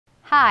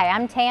Hi,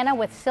 I'm Tana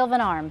with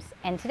Sylvan Arms,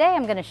 and today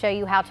I'm going to show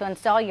you how to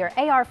install your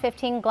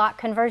AR-15 Glock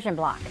Conversion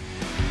Block.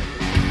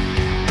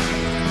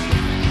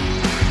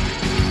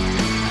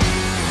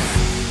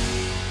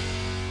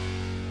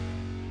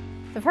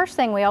 The first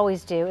thing we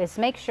always do is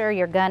make sure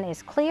your gun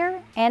is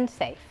clear and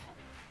safe.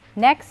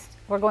 Next,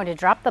 we're going to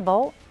drop the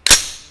bolt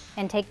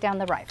and take down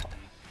the rifle.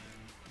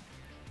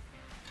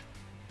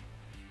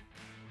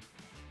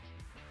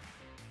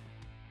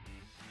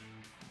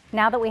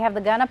 Now that we have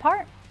the gun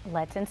apart,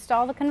 let's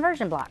install the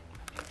conversion block.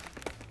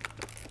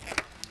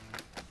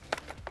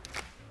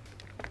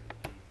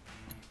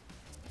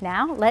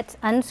 Now let's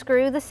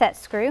unscrew the set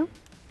screw.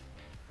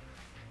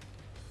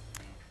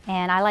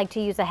 And I like to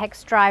use a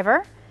hex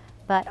driver,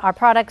 but our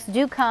products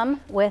do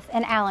come with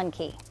an Allen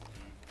key.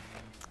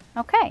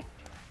 Okay.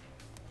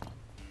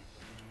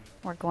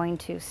 We're going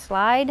to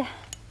slide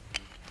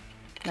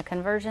the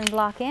conversion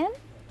block in,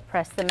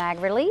 press the mag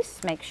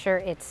release, make sure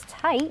it's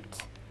tight,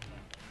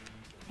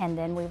 and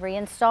then we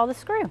reinstall the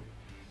screw.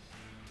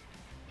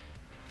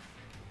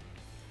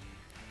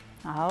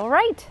 All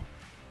right,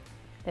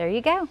 there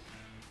you go.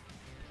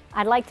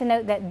 I'd like to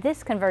note that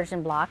this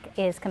conversion block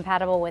is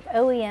compatible with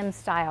OEM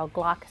style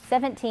Glock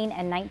 17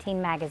 and 19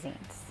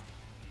 magazines.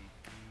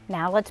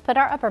 Now let's put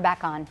our upper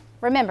back on.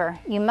 Remember,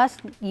 you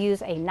must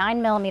use a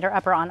 9mm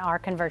upper on our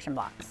conversion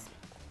blocks.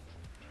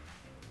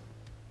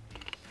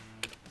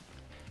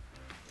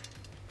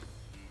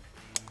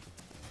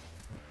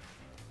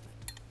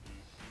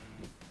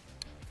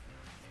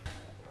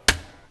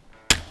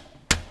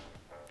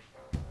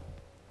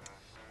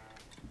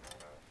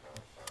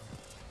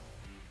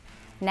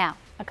 Now,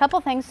 a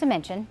couple things to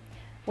mention.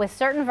 With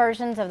certain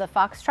versions of the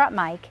Foxtrot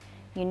mic,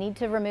 you need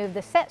to remove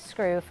the set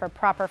screw for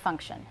proper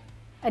function.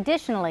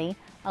 Additionally,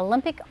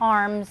 Olympic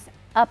Arms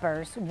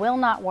uppers will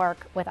not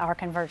work with our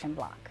conversion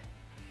block.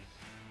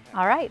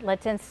 All right,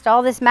 let's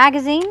install this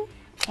magazine.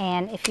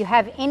 And if you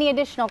have any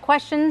additional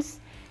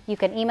questions, you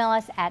can email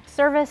us at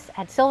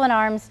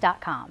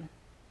service@sylvanarms.com.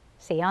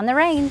 See you on the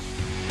range.